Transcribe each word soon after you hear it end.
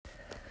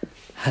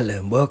Hello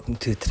and welcome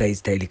to today's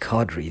daily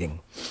card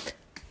reading.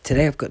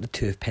 Today I've got the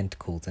Two of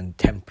Pentacles and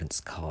Temperance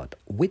card,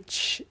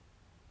 which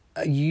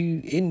on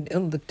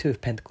the Two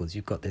of Pentacles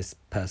you've got this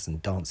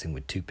person dancing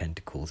with two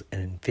pentacles,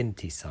 an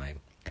infinity sign,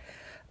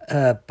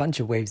 a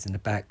bunch of waves in the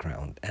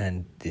background,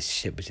 and this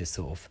ship which is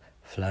sort of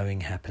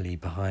flowing happily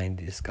behind.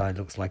 This guy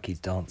looks like he's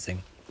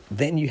dancing.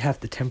 Then you have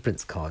the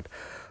Temperance card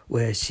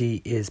where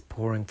she is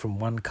pouring from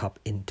one cup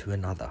into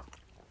another.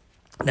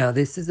 Now,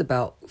 this is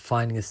about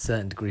finding a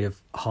certain degree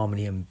of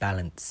harmony and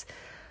balance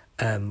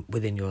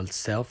within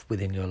yourself,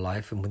 within your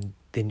life, and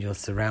within your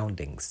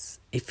surroundings.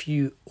 If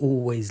you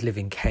always live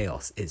in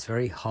chaos, it's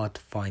very hard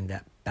to find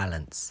that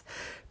balance,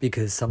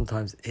 because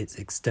sometimes it's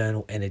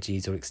external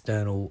energies or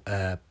external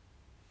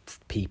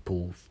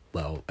people.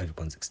 Well,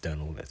 everyone's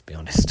external, let's be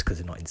honest, because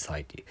they're not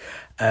inside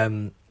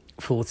you.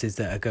 Forces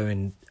that are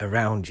going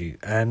around you.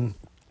 And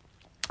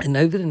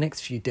over the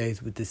next few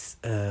days with this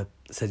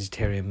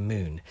Sagittarian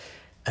moon,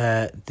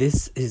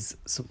 this is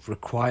sort of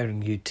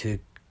requiring you to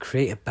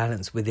create a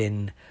balance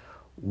within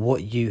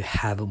what you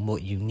have and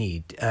what you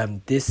need.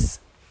 This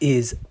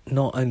is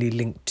not only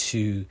linked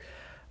to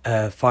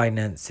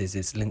finances,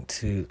 it's linked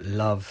to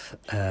love,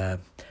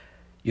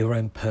 your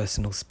own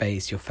personal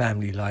space, your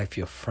family life,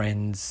 your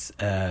friends,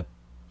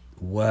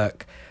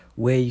 work,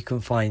 where you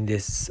can find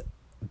this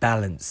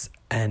balance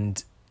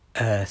and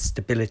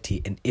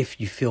stability. And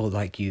if you feel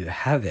like you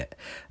have it,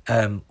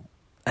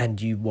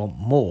 and you want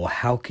more,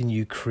 how can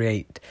you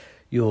create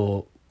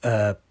your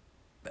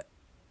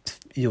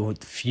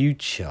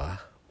future,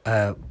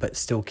 but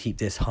still keep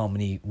this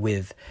harmony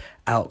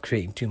without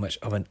creating too much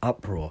of an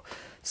uproar?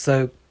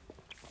 So,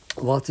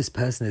 whilst this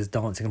person is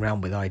dancing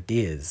around with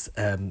ideas,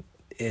 the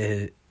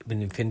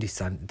infinity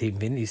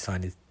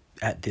sign is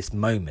at this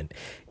moment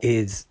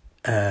is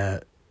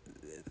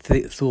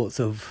thoughts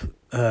of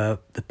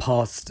the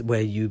past,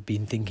 where you've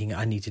been thinking,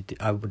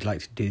 I would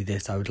like to do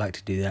this, I would like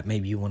to do that.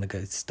 Maybe you want to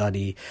go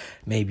study,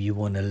 maybe you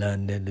want to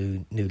learn a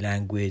new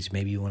language,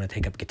 maybe you want to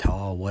take up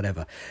guitar or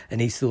whatever. And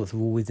these thoughts are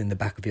always in the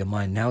back of your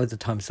mind. Now is the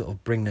time to sort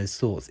of bring those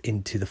thoughts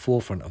into the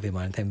forefront of your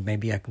mind. Then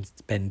maybe I can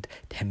spend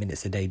 10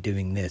 minutes a day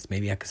doing this.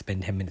 Maybe I could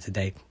spend 10 minutes a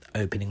day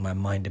opening my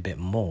mind a bit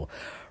more,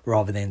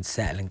 rather than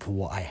settling for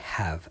what I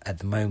have at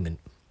the moment.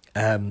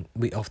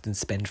 We often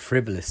spend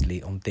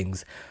frivolously on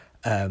things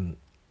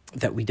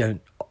that we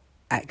don't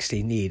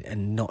actually need,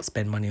 and not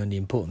spend money on the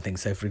important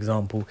things. So, for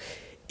example,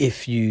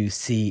 if you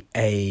see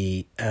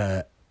a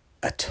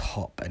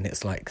top and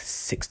it's like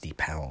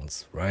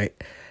 £60, right,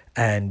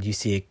 and you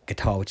see a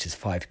guitar which is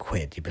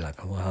 £5, you'd be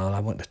like, oh, well, I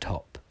want the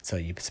top. So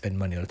you spend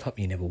money on the top,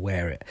 you never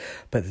wear it.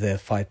 But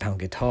the £5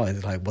 guitar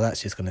is like, well,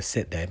 that's just going to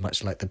sit there,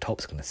 much like the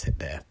top's going to sit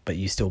there. But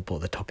you still bought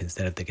the top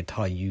instead of the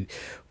guitar.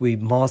 We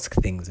mask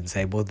things and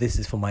say, well, this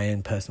is for my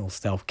own personal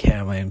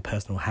self-care, my own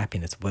personal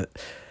happiness. But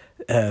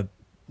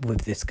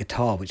with this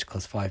guitar, which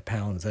costs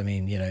 £5, I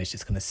mean, it's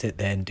just going to sit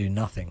there and do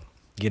nothing.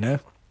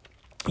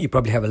 You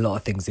probably have a lot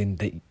of things in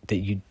that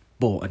you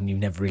bought and you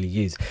never really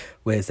used,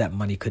 whereas that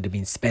money could have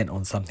been spent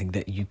on something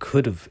that you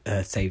could have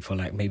saved for,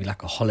 maybe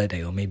a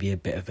holiday, or maybe a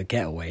bit of a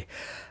getaway.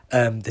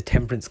 The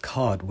Temperance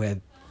card,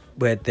 where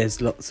there's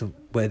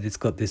where it's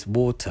got this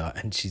water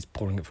and she's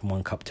pouring it from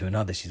one cup to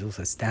another. She's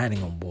also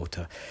standing on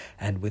water,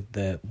 and with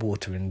the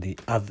water in the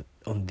other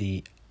on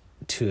the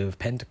Two of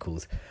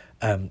Pentacles,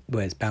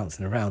 where it's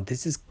bouncing around.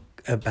 This is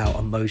about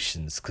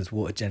emotions, because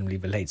water generally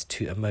relates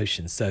to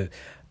emotions. So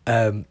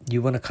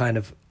you want to kind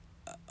of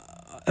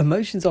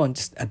emotions aren't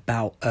just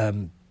about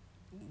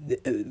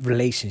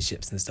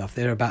relationships and stuff.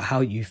 They're about how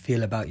you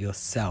feel about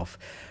yourself,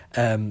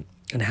 and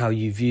how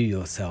you view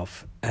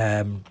yourself.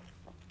 And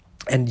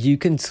you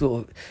need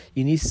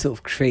to sort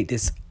of create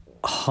this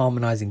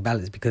harmonizing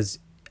balance, because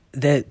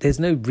there's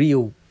no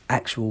real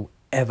actual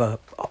ever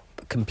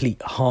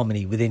complete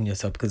harmony within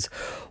yourself, because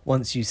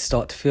once you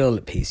start to feel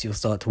at peace, you'll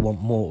start to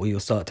want more, or you'll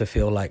start to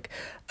feel like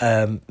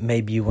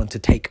maybe you want to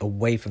take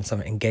away from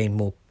something and gain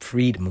more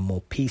freedom and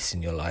more peace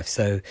in your life.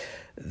 So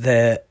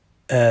the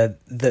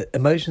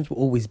emotions will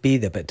always be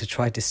there, but to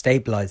try to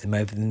stabilize them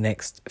over the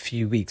next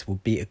few weeks will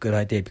be a good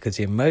idea, because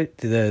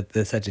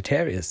the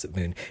Sagittarius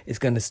moon is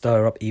going to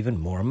stir up even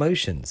more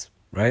emotions,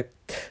 right?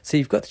 So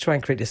you've got to try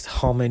and create this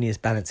harmonious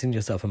balance in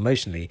yourself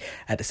emotionally,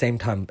 at the same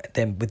time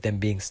with them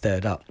being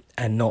stirred up,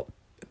 and not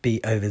be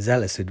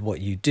overzealous with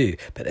what you do,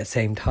 but at the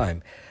same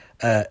time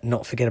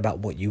not forget about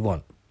what you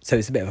want. So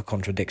it's a bit of a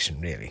contradiction,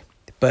 really.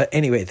 But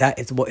anyway, that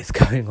is what is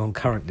going on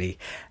currently,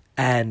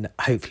 and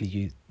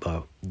hopefully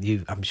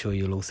I'm sure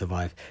you'll all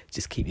survive.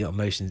 Just keep your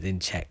emotions in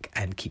check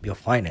and keep your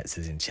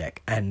finances in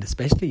check, and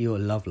especially your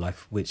love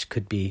life, which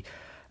could be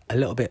a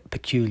little bit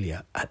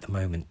peculiar at the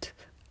moment.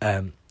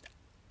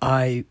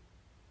 I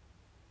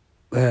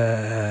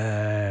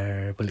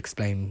will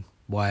explain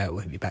why I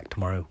won't be back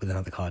tomorrow with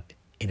another card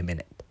in a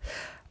minute.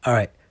 All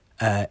right,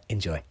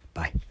 enjoy.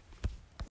 Bye.